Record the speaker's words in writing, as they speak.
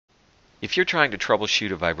If you're trying to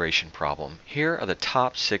troubleshoot a vibration problem, here are the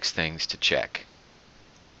top 6 things to check.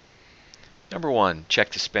 Number 1,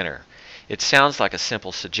 check the spinner. It sounds like a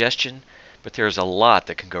simple suggestion, but there's a lot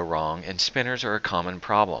that can go wrong, and spinners are a common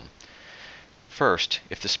problem. First,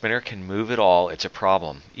 if the spinner can move at all, it's a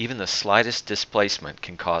problem. Even the slightest displacement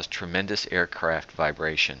can cause tremendous aircraft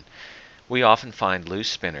vibration. We often find loose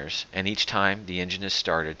spinners, and each time the engine is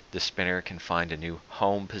started, the spinner can find a new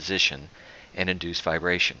home position and induce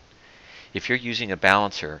vibration. If you're using a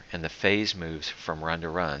balancer and the phase moves from run to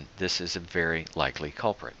run, this is a very likely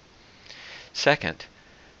culprit. Second,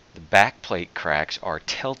 the back plate cracks are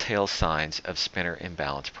telltale signs of spinner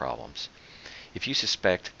imbalance problems. If you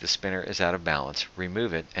suspect the spinner is out of balance,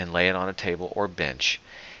 remove it and lay it on a table or bench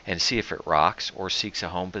and see if it rocks or seeks a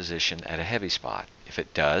home position at a heavy spot. If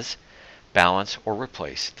it does, balance or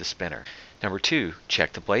replace the spinner. Number 2,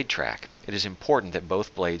 check the blade track. It is important that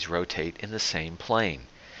both blades rotate in the same plane.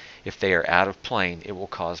 If they are out of plane, it will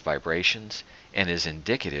cause vibrations and is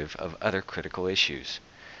indicative of other critical issues.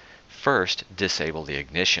 First, disable the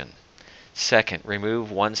ignition. Second,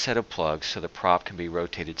 remove one set of plugs so the prop can be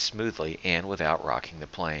rotated smoothly and without rocking the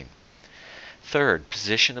plane. Third,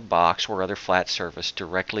 position a box or other flat surface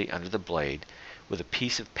directly under the blade with a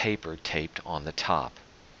piece of paper taped on the top.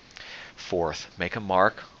 Fourth, make a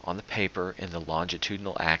mark on the paper in the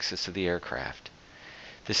longitudinal axis of the aircraft.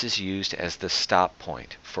 This is used as the stop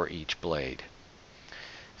point for each blade.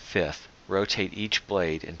 Fifth, rotate each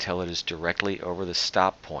blade until it is directly over the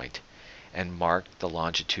stop point and mark the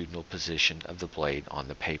longitudinal position of the blade on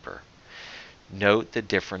the paper. Note the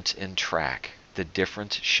difference in track. The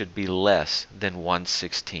difference should be less than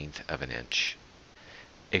 1/16 of an inch.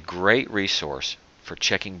 A great resource for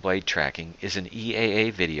checking blade tracking is an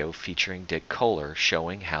EAA video featuring Dick Kohler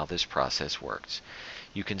showing how this process works.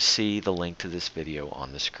 You can see the link to this video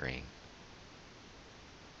on the screen.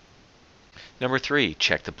 Number 3,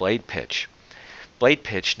 check the blade pitch. Blade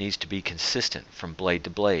pitch needs to be consistent from blade to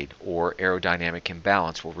blade, or aerodynamic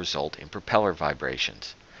imbalance will result in propeller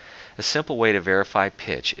vibrations. A simple way to verify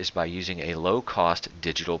pitch is by using a low-cost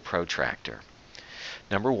digital protractor.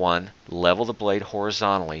 Number 1, level the blade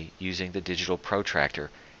horizontally using the digital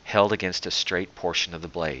protractor held against a straight portion of the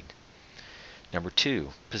blade. Number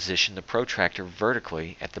 2, position the protractor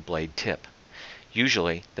vertically at the blade tip.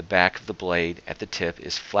 Usually, the back of the blade at the tip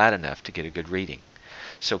is flat enough to get a good reading.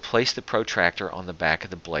 So place the protractor on the back of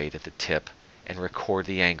the blade at the tip and record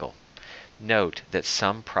the angle. Note that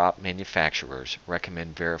some prop manufacturers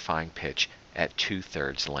recommend verifying pitch at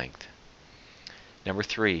 2/3 length. Number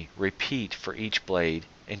 3, repeat for each blade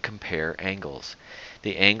and compare angles.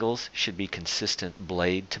 The angles should be consistent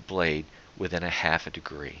blade to blade within 1/2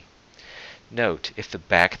 degree. Note, if the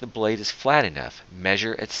back of the blade is flat enough,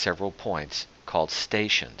 measure at several points, called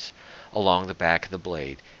stations, along the back of the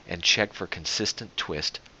blade and check for consistent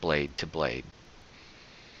twist blade to blade.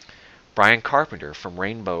 Brian Carpenter from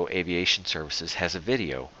Rainbow Aviation Services has a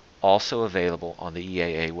video, also available on the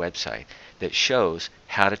EAA website, that shows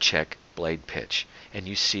how to check blade pitch, and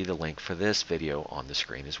you see the link for this video on the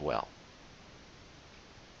screen as well.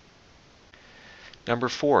 Number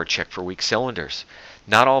 4, check for weak cylinders.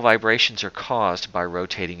 Not all vibrations are caused by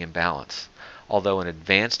rotating imbalance. Although an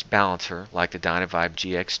advanced balancer like the DynaVibe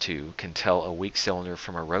GX2 can tell a weak cylinder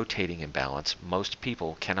from a rotating imbalance, most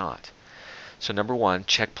people cannot. So number 1,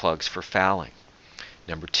 check plugs for fouling.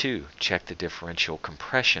 Number 2, check the differential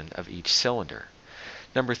compression of each cylinder.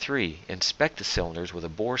 Number 3, inspect the cylinders with a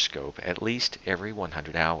bore scope at least every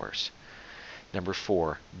 100 hours. Number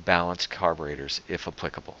 4, balance carburetors if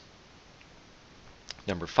applicable.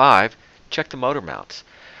 Number 5, check the motor mounts.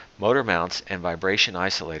 Motor mounts and vibration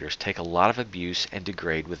isolators take a lot of abuse and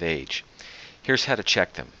degrade with age. Here's how to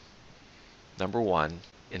check them. Number 1,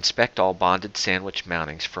 inspect all bonded sandwich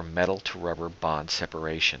mountings for metal to rubber bond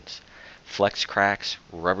separations. Flex cracks,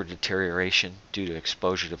 rubber deterioration due to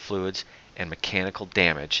exposure to fluids, and mechanical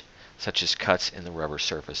damage such as cuts in the rubber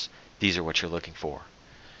surface. These are what you're looking for.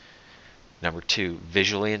 Number 2,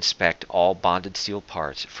 visually inspect all bonded steel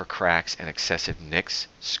parts for cracks and excessive nicks,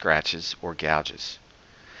 scratches, or gouges.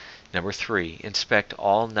 Number 3, inspect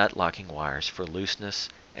all nut locking wires for looseness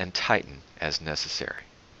and tighten as necessary.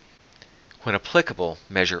 When applicable,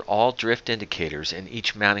 measure all drift indicators in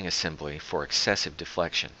each mounting assembly for excessive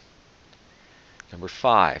deflection. Number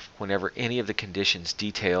 5, whenever any of the conditions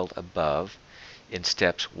detailed above in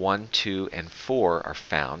steps 1, 2, and 4 are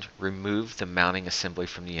found, remove the mounting assembly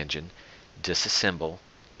from the engine, disassemble,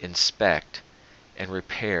 inspect, and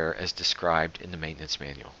repair as described in the maintenance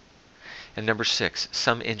manual. And number 6,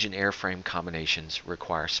 some engine airframe combinations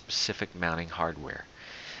require specific mounting hardware.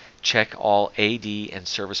 Check all AD and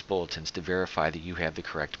service bulletins to verify that you have the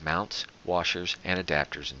correct mounts, washers, and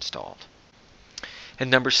adapters installed. And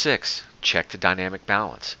number 6, check the dynamic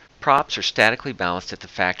balance. Props are statically balanced at the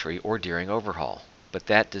factory or during overhaul, but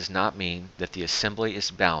that does not mean that the assembly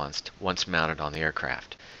is balanced once mounted on the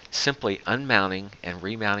aircraft. Simply unmounting and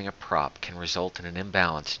remounting a prop can result in an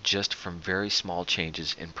imbalance just from very small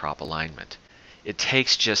changes in prop alignment. It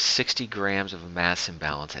takes just 60 grams of mass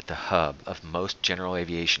imbalance at the hub of most general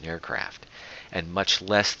aviation aircraft, and much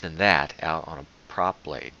less than that out on a prop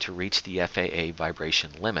blade to reach the FAA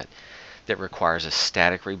vibration limit that requires a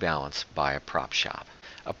static rebalance by a prop shop.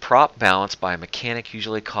 A prop balance by a mechanic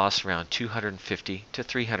usually costs around $250 to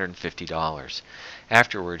 $350.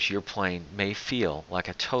 Afterwards, your plane may feel like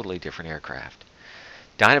a totally different aircraft.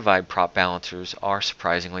 DynaVibe prop balancers are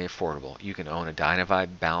surprisingly affordable. You can own a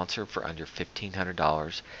DynaVibe balancer for under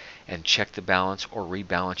 $1,500 and check the balance or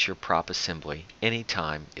rebalance your prop assembly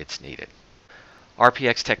anytime it's needed.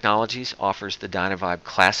 RPX Technologies offers the DynaVibe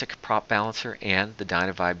Classic Prop Balancer and the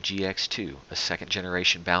DynaVibe GX2, a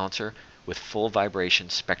second-generation balancer with full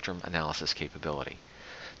vibration spectrum analysis capability.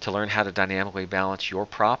 To learn how to dynamically balance your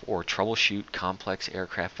prop or troubleshoot complex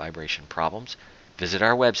aircraft vibration problems, visit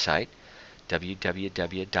our website,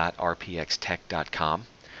 www.rpxtech.com.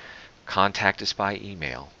 Contact us by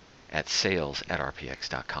email at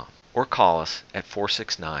sales@rpx.com or call us at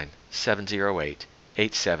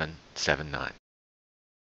 469-708-8779.